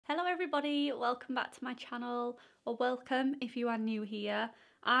Hello everybody, welcome back to my channel, or welcome if you are new here.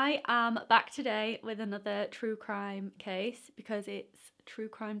 I am back today with another true crime case because it's True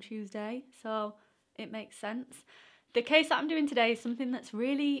Crime Tuesday, so it makes sense. The case that I'm doing today is something that's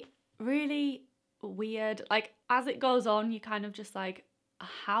really weird. Like, as it goes on, you kind of just like,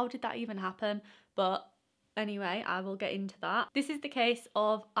 how did that even happen? But anyway, I will get into that. This is the case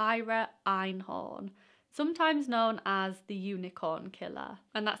of Ira Einhorn, sometimes known as the Unicorn Killer.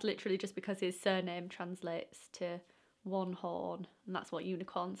 And that's literally just because his surname translates to one horn, and that's what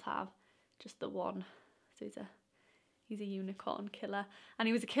unicorns have, just the one. So he's a unicorn killer. And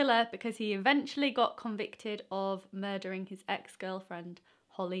he was a killer because he eventually got convicted of murdering his ex-girlfriend,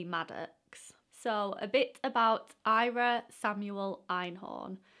 Holly Maddux. So a bit about Ira Samuel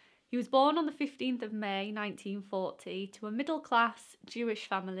Einhorn. He was born on the 15th of May 1940 to a middle-class Jewish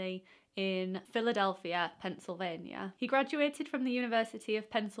family in Philadelphia, Pennsylvania. He graduated from the University of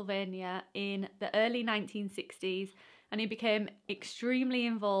Pennsylvania in the early 1960s, and he became extremely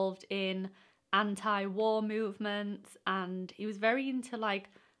involved in anti-war movements, and he was very into like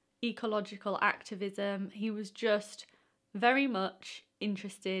ecological activism. He was just very much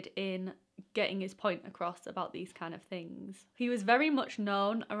interested in getting his point across about these kind of things. He was very much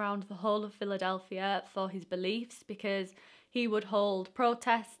known around the whole of Philadelphia for his beliefs because he would hold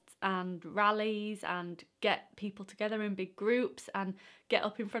protests and rallies and get people together in big groups and get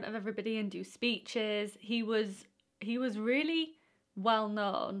up in front of everybody and do speeches. He was really well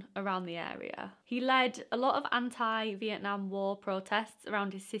known around the area. He led a lot of anti-Vietnam War protests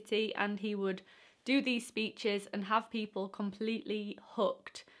around his city, and he would do these speeches and have people completely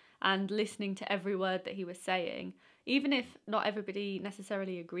hooked and listening to every word that he was saying. Even if not everybody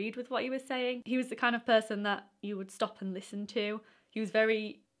necessarily agreed with what he was saying, he was the kind of person that you would stop and listen to. He was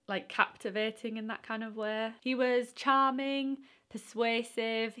very like captivating in that kind of way. He was charming,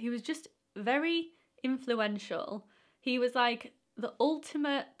 persuasive, he was just very influential. He was like the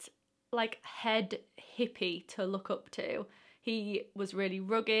ultimate like head hippie to look up to. He was really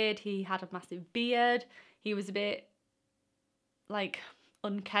rugged, he had a massive beard, he was a bit like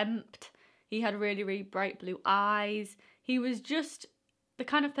unkempt, he had really bright blue eyes. He was just the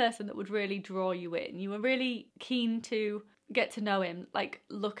kind of person that would really draw you in. You were really keen to get to know him, like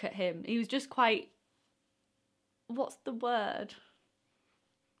look at him. He was just quite, what's the word?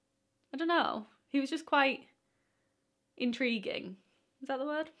 I don't know. He was just quite intriguing. Is that the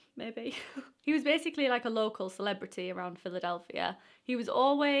word? Maybe. He was basically like a local celebrity around Philadelphia. He was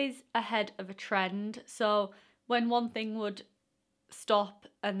always ahead of a trend. So when one thing would stop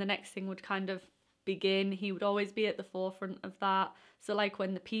and the next thing would kind of begin, he would always be at the forefront of that. So like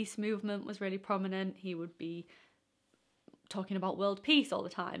when the peace movement was really prominent, he would be talking about world peace all the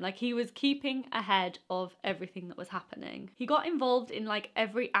time. Like, he was keeping ahead of everything that was happening. He got involved in like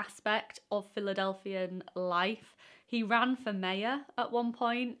every aspect of Philadelphian life. He ran for mayor at one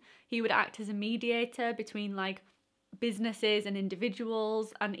point. He would act as a mediator between like businesses and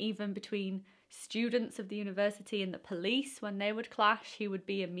individuals, and even between students of the university and the police when they would clash. He would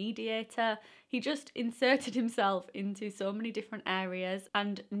be a mediator. He just inserted himself into so many different areas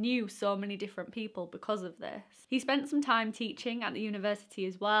and knew so many different people because of this. He spent some time teaching at the university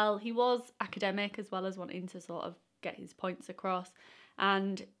as well. He was academic as well as wanting to sort of get his points across,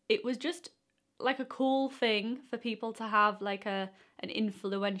 and it was just like a cool thing for people to have like an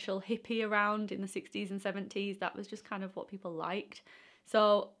influential hippie around in the 60s and 70s. That was just kind of what people liked.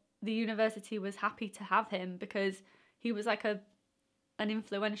 So the university was happy to have him because he was like an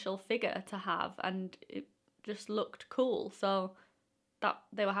influential figure to have, and it just looked cool. So that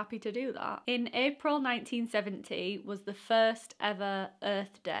they were happy to do that. In April 1970 was the first ever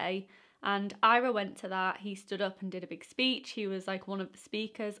Earth Day, and Ira went to that. He stood up and did a big speech. He was like one of the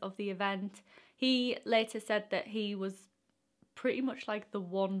speakers of the event. He later said that he was pretty much like the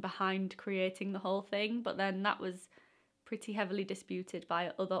one behind creating the whole thing, but then that was pretty heavily disputed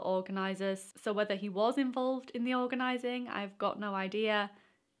by other organisers. So whether he was involved in the organising, I've got no idea.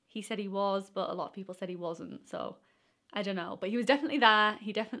 He said he was, but a lot of people said he wasn't, so I don't know. But he was definitely there,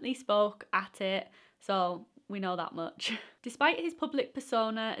 he definitely spoke at it, so we know that much. Despite his public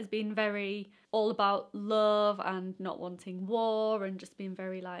persona as being very all about love and not wanting war and just being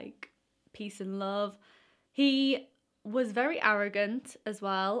very like peace and love, he was very arrogant as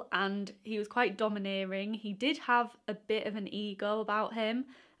well, and he was quite domineering. He did have a bit of an ego about him,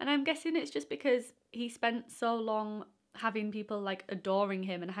 and I'm guessing it's just because he spent so long having people like adoring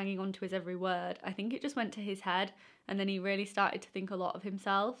him and hanging on to his every word. I think it just went to his head, and then he really started to think a lot of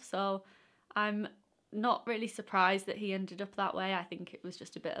himself. So I'm not really surprised that he ended up that way. I think it was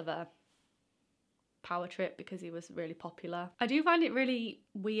just a bit of a power trip because he was really popular. I do find it really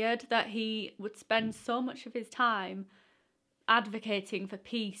weird that he would spend so much of his time advocating for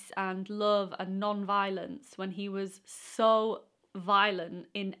peace and love and non-violence when he was so violent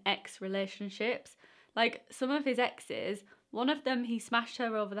in ex-relationships. Like, some of his exes, one of them he smashed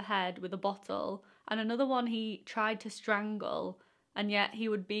her over the head with a bottle, and another one he tried to strangle, and yet he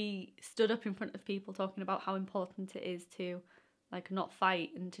would be stood up in front of people talking about how important it is to, like, not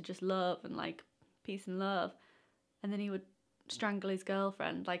fight and to just love and, like, peace and love, and then he would strangle his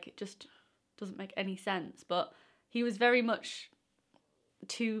girlfriend. Like, it just doesn't make any sense. But he was very much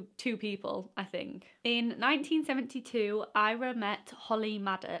two people, I think. In 1972, Ira met Holly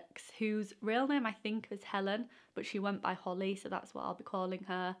Maddux, whose real name I think was Helen, but she went by Holly, so that's what I'll be calling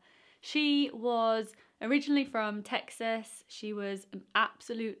her. She was originally from Texas. She was an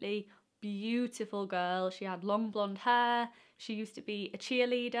absolutely beautiful girl. She had long blonde hair. She used to be a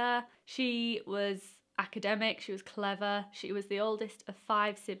cheerleader. She was academic. She was clever. She was the oldest of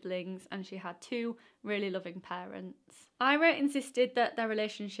 5 siblings, and she had 2 really loving parents. Ira insisted that their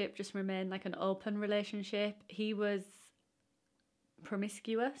relationship just remain like an open relationship. He was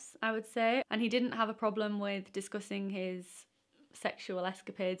promiscuous, I would say, and he didn't have a problem with discussing his sexual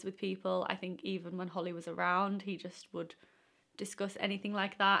escapades with people. I think even when Holly was around, he just would discuss anything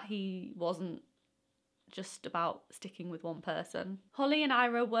like that. He wasn't just about sticking with one person. Holly and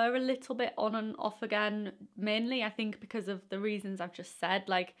Ira were a little bit on and off again, mainly I think because of the reasons I've just said,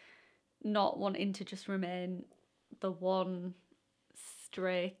 like not wanting to just remain the one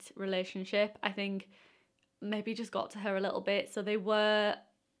straight relationship. I think maybe just got to her a little bit, so they were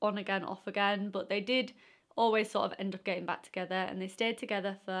on again, off again, but they did always sort of end up getting back together, and they stayed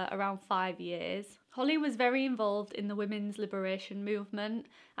together for around 5 years. Holly was very involved in the women's liberation movement,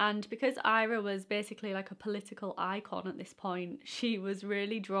 and because Ira was basically like a political icon at this point, she was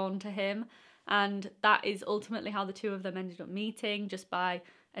really drawn to him, and that is ultimately how the two of them ended up meeting, just by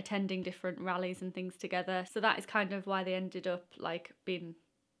attending different rallies and things together. So that is kind of why they ended up like being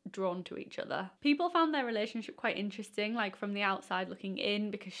drawn to each other. People found their relationship quite interesting, like from the outside looking in,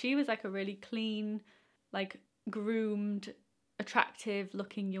 because she was like a really clean, like groomed, attractive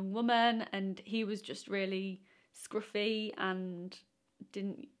looking young woman, and he was just really scruffy and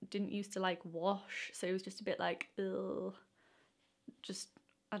didn't used to like wash, so he was just a bit like, ugh, just,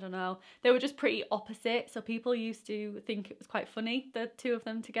 I don't know. They were just pretty opposite, so people used to think it was quite funny, the two of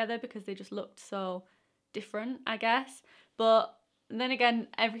them together, because they just looked so different, I guess. But then again,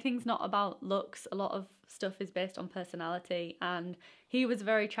 everything's not about looks. A lot of stuff is based on personality, and he was a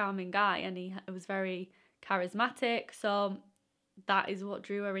very charming guy, and he was very charismatic, so that is what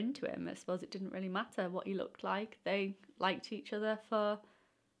drew her into him. I suppose it didn't really matter what he looked like. They liked each other for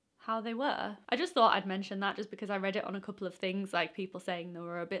how they were. I just thought I'd mention that just because I read it on a couple of things, like people saying they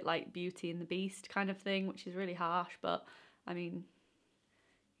were a bit like Beauty and the Beast kind of thing, which is really harsh, but I mean,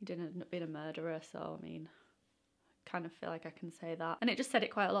 he didn't end up being a murderer, so I mean, kind of feel like I can say that. And it just said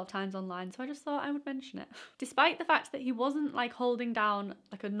it quite a lot of times online, so I just thought I would mention it. Despite the fact that he wasn't like holding down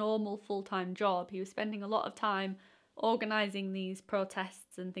like a normal full-time job, he was spending a lot of time organising these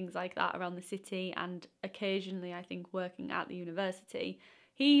protests and things like that around the city, and occasionally I think working at the university.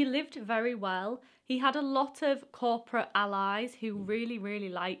 He lived very well. He had a lot of corporate allies who really, really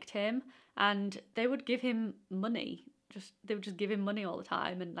liked him, and they would give him money. They would just give him money all the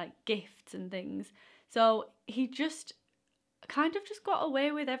time, and like gifts and things. So he just kind of just got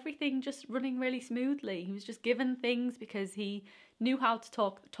away with everything just running really smoothly. He was just given things because he knew how to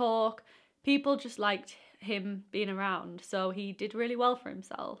talk the talk. People just liked him being around, so he did really well for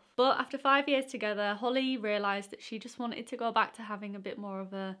himself. But after 5 years together, Holly realised that she just wanted to go back to having a bit more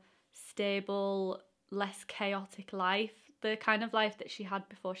of a stable, less chaotic life, the kind of life that she had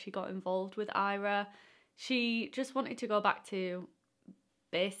before she got involved with Ira. She just wanted to go back to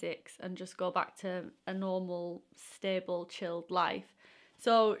basics and just go back to a normal, stable, chilled life.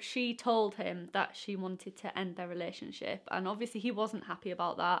 So she told him that she wanted to end their relationship, and obviously he wasn't happy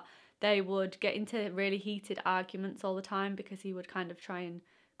about that. They would get into really heated arguments all the time because he would kind of try and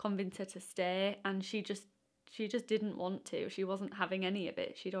convince her to stay, and she just didn't want to. She wasn't having any of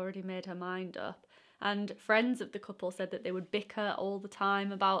it. She'd already made her mind up. And friends of the couple said that they would bicker all the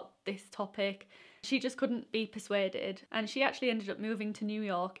time about this topic. She just couldn't be persuaded, and she actually ended up moving to New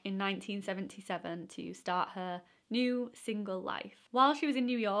York in 1977 to start her new single life. While she was in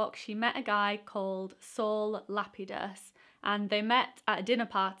New York, she met a guy called Saul Lapidus, and they met at a dinner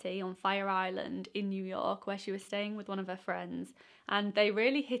party on Fire Island in New York, where she was staying with one of her friends, and they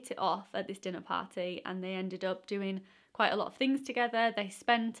really hit it off at this dinner party, and they ended up doing quite a lot of things together. They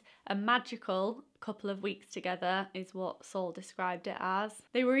spent a magical couple of weeks together is what Saul described it as.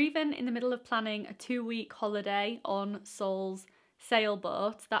 They were even in the middle of planning a 2-week holiday on Saul's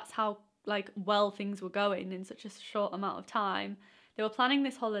sailboat. That's how well things were going in such a short amount of time. They were planning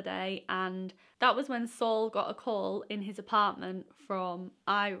this holiday, and that was when Saul got a call in his apartment from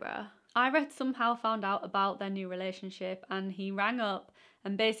Ira. Ira had somehow found out about their new relationship, and he rang up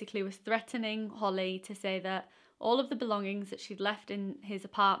and basically was threatening Holly to say that all of the belongings that she'd left in his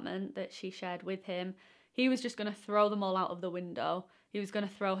apartment that she shared with him, he was just going to throw them all out of the window. He was going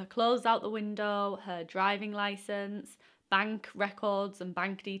to throw her clothes out the window, her driving license, bank records and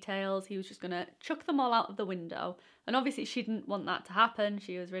bank details. He was just going to chuck them all out of the window. And obviously she didn't want that to happen.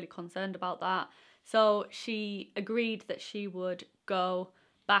 She was really concerned about that. So she agreed that she would go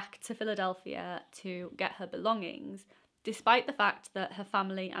back to Philadelphia to get her belongings, despite the fact that her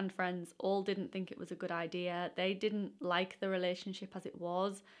family and friends all didn't think it was a good idea. They didn't like the relationship as it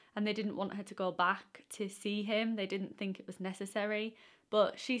was, and they didn't want her to go back to see him. They didn't think it was necessary,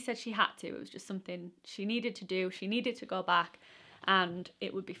 but she said she had to. It was just something she needed to do. She needed to go back and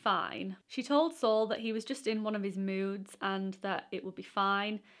it would be fine. She told Saul that he was just in one of his moods and that it would be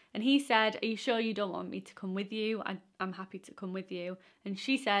fine. And he said, "Are you sure you don't want me to come with you? I'm happy to come with you." And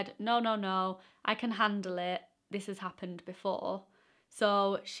she said, No, I can handle it. This has happened before.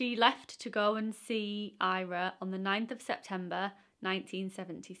 So she left to go and see Ira on the 9th of September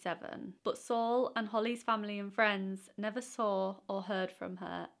 1977. But Saul and Holly's family and friends never saw or heard from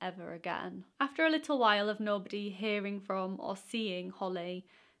her ever again. After a little while of nobody hearing from or seeing Holly,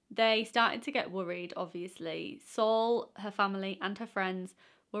 they started to get worried, obviously. Saul, her family and her friends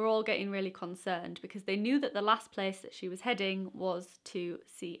were all getting really concerned because they knew that the last place that she was heading was to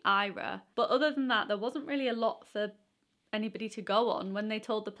see Ira. But other than that, there wasn't really a lot for anybody to go on. When they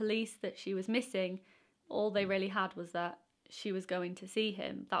told the police that she was missing, all they really had was that she was going to see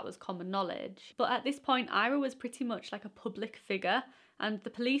him. That was common knowledge. But at this point, Ira was pretty much like a public figure, and the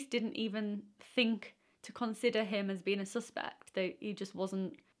police didn't even think to consider him as being a suspect. He just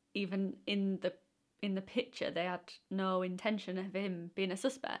wasn't even in the picture. They had no intention of him being a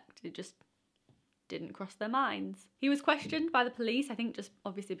suspect. It just didn't cross their minds. He was questioned by the police, I think just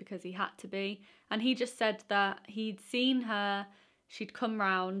obviously because he had to be, and he just said that he'd seen her, she'd come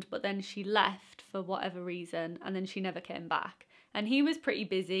round, but then she left for whatever reason, and then she never came back. And he was pretty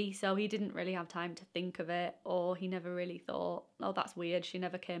busy, so he didn't really have time to think of it, or he never really thought, oh, that's weird, she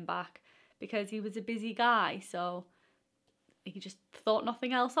never came back, because he was a busy guy, so he just thought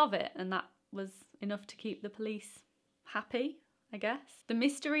nothing else of it, and that was enough to keep the police happy, I guess. The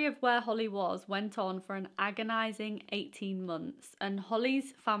mystery of where Holly was went on for an agonising 18 months, and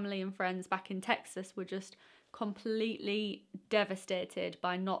Holly's family and friends back in Texas were just completely devastated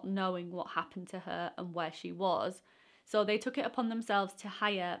by not knowing what happened to her and where she was. So they took it upon themselves to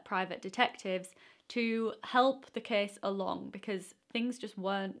hire private detectives to help the case along because things just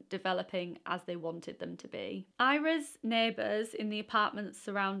weren't developing as they wanted them to be. Ira's neighbours in the apartments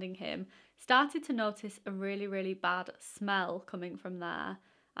surrounding him started to notice a really, really bad smell coming from there.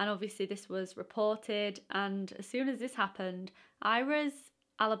 And obviously this was reported, and as soon as this happened, Ira's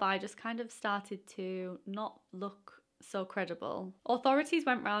alibi just kind of started to not look so credible. Authorities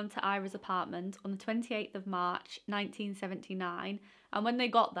went round to Ira's apartment on the 28th of March 1979, and when they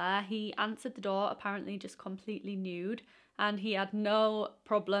got there, he answered the door apparently just completely nude, and he had no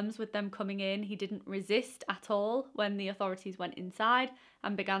problems with them coming in. He didn't resist at all when the authorities went inside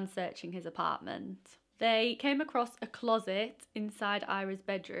and began searching his apartment. They came across a closet inside Ira's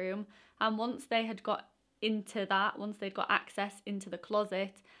bedroom, and once they'd got access into the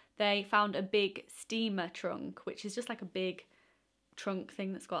closet, they found a big steamer trunk, which is just like a big trunk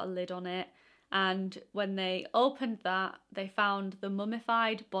thing that's got a lid on it. And when they opened that, they found the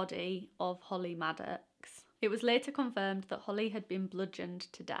mummified body of Holly Maddux. It was later confirmed that Holly had been bludgeoned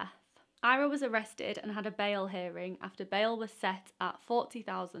to death. Ira was arrested and had a bail hearing after bail was set at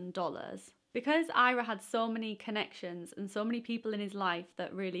 $40,000. Because Ira had so many connections and so many people in his life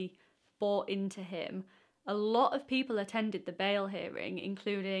that really bought into him, a lot of people attended the bail hearing,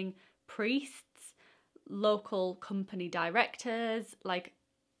 including priests, local company directors, like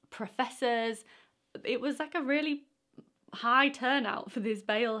professors. It was like a really high turnout for this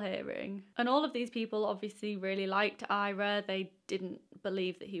bail hearing. And all of these people obviously really liked Ira. They didn't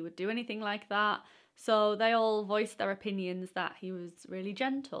believe that he would do anything like that. So they all voiced their opinions that he was really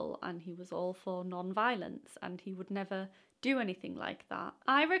gentle and he was all for non-violence and he would never do anything like that.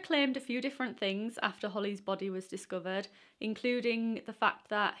 Ira claimed a few different things after Holly's body was discovered, including the fact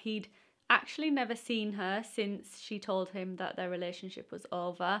that he'd actually never seen her since she told him that their relationship was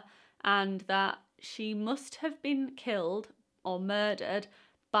over, and that she must have been killed or murdered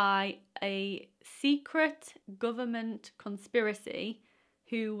by a secret government conspiracy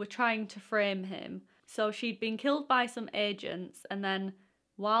who were trying to frame him. So she'd been killed by some agents, and then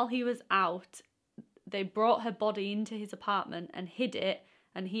while he was out, they brought her body into his apartment and hid it,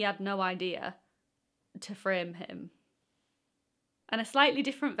 and he had no idea, to frame him. And a slightly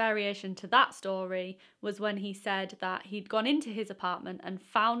different variation to that story was when he said that he'd gone into his apartment and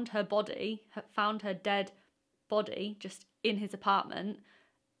found her body, found her dead body just in his apartment,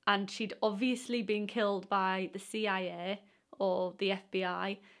 and she'd obviously been killed by the CIA or the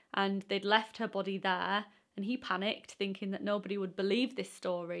FBI, and they'd left her body there, and he panicked thinking that nobody would believe this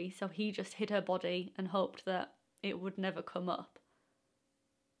story, so he just hid her body and hoped that it would never come up.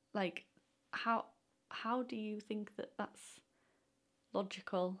 Like, how do you think that that's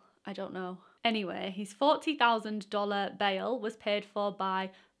logical? I don't know. Anyway, his $40,000 bail was paid for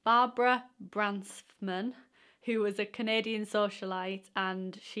by Barbara Bransfman, who was a Canadian socialite,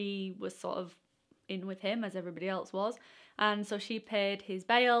 and she was sort of in with him as everybody else was. And so she paid his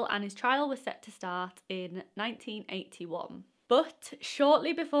bail, and his trial was set to start in 1981. But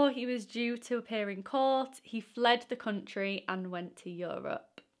shortly before he was due to appear in court, he fled the country and went to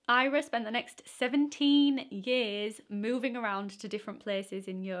Europe. Ira spent the next 17 years moving around to different places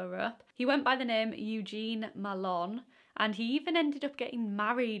in Europe. He went by the name Eugene Malon, and he even ended up getting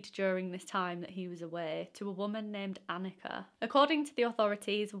married during this time that he was away to a woman named Annika. According to the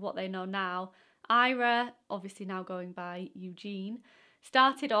authorities of what they know now, Ira, obviously now going by Eugene,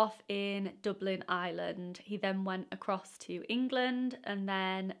 started off in Dublin, Ireland. He then went across to England and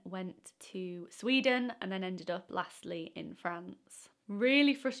then went to Sweden and then ended up lastly in France.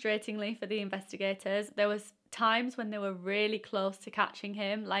 Really frustratingly for the investigators, there was times when they were really close to catching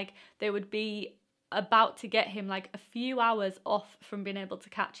him. Like, they would be about to get him like a few hours off from being able to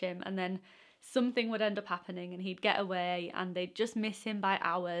catch him, and then something would end up happening and he'd get away and they'd just miss him by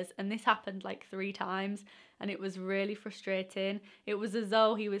hours. And this happened like 3 times, and it was really frustrating. It was as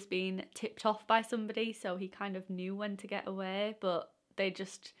though he was being tipped off by somebody, so he kind of knew when to get away, but they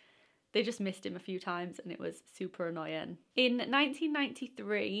just missed him a few times, and it was super annoying. In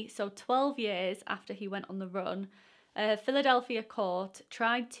 1993, so 12 years after he went on the run, a Philadelphia court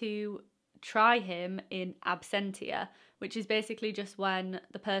tried to try him in absentia, which is basically just when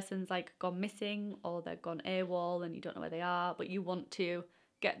the person's like gone missing or they've gone AWOL and you don't know where they are, but you want to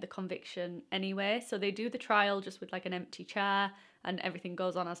get the conviction anyway. So they do the trial just with like an empty chair and everything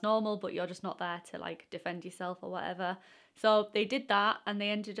goes on as normal, but you're just not there to like defend yourself or whatever. So they did that and they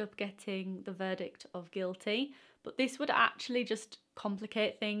ended up getting the verdict of guilty. But this would actually just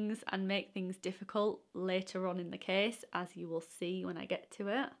complicate things and make things difficult later on in the case, as you will see when I get to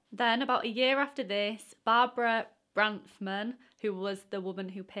it. Then about a year after this, Barbara Branfman, who was the woman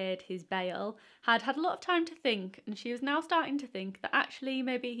who paid his bail, had had a lot of time to think, and she was now starting to think that actually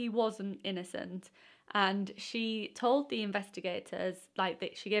maybe he wasn't innocent. And she told the investigators, like,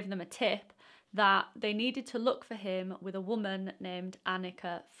 that she gave them a tip that they needed to look for him with a woman named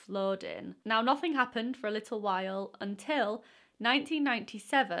Annika Flodin. Now, nothing happened for a little while until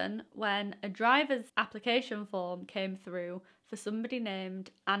 1997, when a driver's application form came through for somebody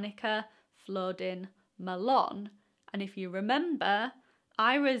named Annika Flodin Malon. And if you remember,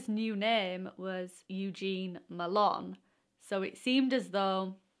 Ira's new name was Eugene Malon. So it seemed as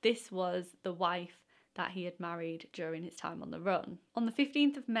though this was the wife that he had married during his time on the run. On the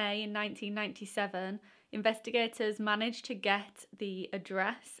 15th of May in 1997, investigators managed to get the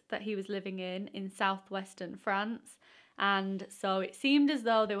address that he was living in southwestern France, and so it seemed as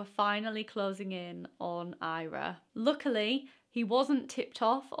though they were finally closing in on Ira. Luckily, he wasn't tipped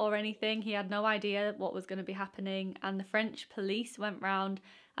off or anything. He had no idea what was going to be happening, and the French police went round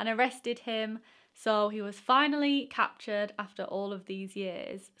and arrested him. So he was finally captured after all of these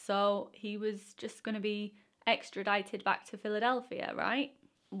years. So he was just going to be extradited back to Philadelphia, right?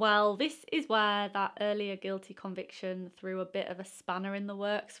 Well, this is where that earlier guilty conviction threw a bit of a spanner in the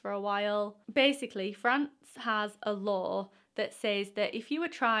works for a while. Basically, France has a law that says that if you were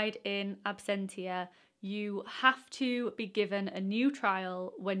tried in absentia, you have to be given a new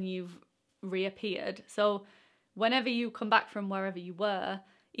trial when you've reappeared. So whenever you come back from wherever you were,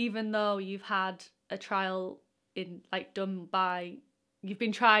 even though you've had a trial you've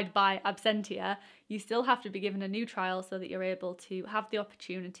been tried by absentia, you still have to be given a new trial so that you're able to have the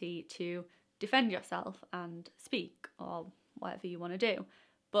opportunity to defend yourself and speak or whatever you want to do.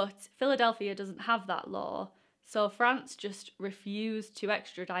 But Philadelphia doesn't have that law, so France just refused to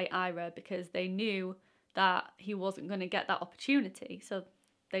extradite Ira because they knew that he wasn't going to get that opportunity, so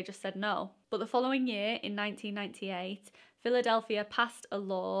they just said no. But the following year, in 1998, Philadelphia passed a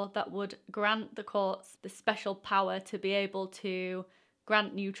law that would grant the courts the special power to be able to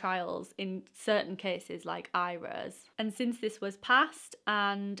grant new trials in certain cases like Ira's. And since this was passed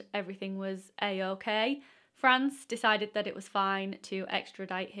and everything was a-okay, France decided that it was fine to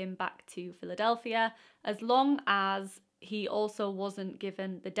extradite him back to Philadelphia as long as he also wasn't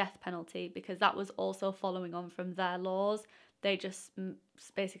given the death penalty, because that was also following on from their laws. They just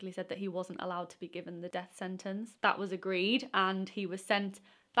basically said that he wasn't allowed to be given the death sentence. That was agreed, and he was sent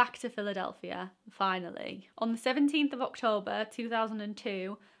back to Philadelphia, finally. On the 17th of October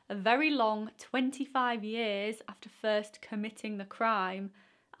 2002, a very long 25 years after first committing the crime,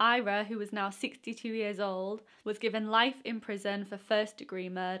 Ira, who was now 62 years old, was given life in prison for first-degree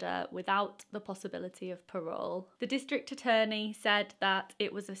murder without the possibility of parole. The district attorney said that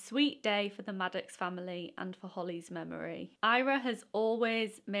it was a sweet day for the Maddux family and for Holly's memory. Ira has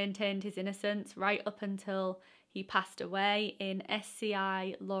always maintained his innocence right up until he passed away in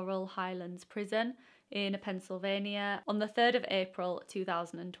SCI Laurel Highlands Prison in Pennsylvania on the 3rd of April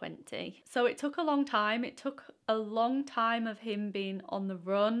 2020. So it took a long time. It took a long time of him being on the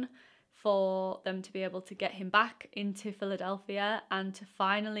run for them to be able to get him back into Philadelphia and to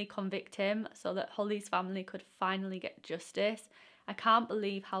finally convict him so that Holly's family could finally get justice. I can't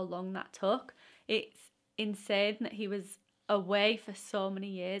believe how long that took. It's insane that he was away for so many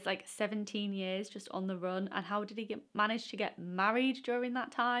years, like 17 years just on the run. And how did he manage to get married during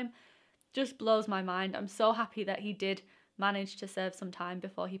that time? Just blows my mind. I'm so happy that he did manage to serve some time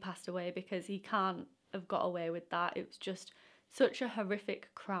before he passed away, because he can't have got away with that. It was just such a horrific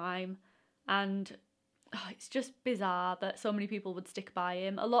crime, and it's just bizarre that so many people would stick by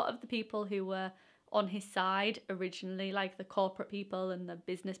him. A lot of the people who were on his side originally, like the corporate people and the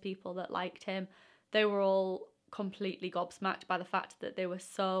business people that liked him, they were all completely gobsmacked by the fact that they were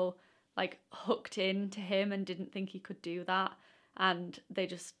so like hooked into him and didn't think he could do that. And they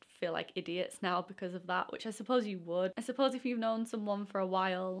just feel like idiots now because of that, which I suppose you would. I suppose if you've known someone for a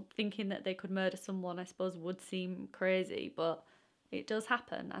while, thinking that they could murder someone, I suppose would seem crazy, but it does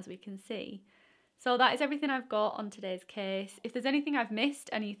happen, as we can see. So that is everything I've got on today's case. If there's anything I've missed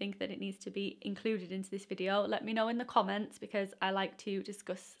and you think that it needs to be included into this video, let me know in the comments, because I like to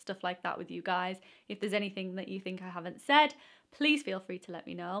discuss stuff like that with you guys. If there's anything that you think I haven't said, please feel free to let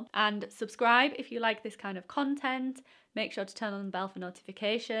me know. And subscribe if you like this kind of content. Make sure to turn on the bell for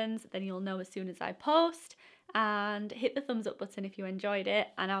notifications, then you'll know as soon as I post. And hit the thumbs up button if you enjoyed it,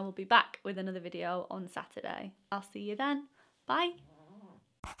 and I will be back with another video on Saturday. I'll see you then. Bye.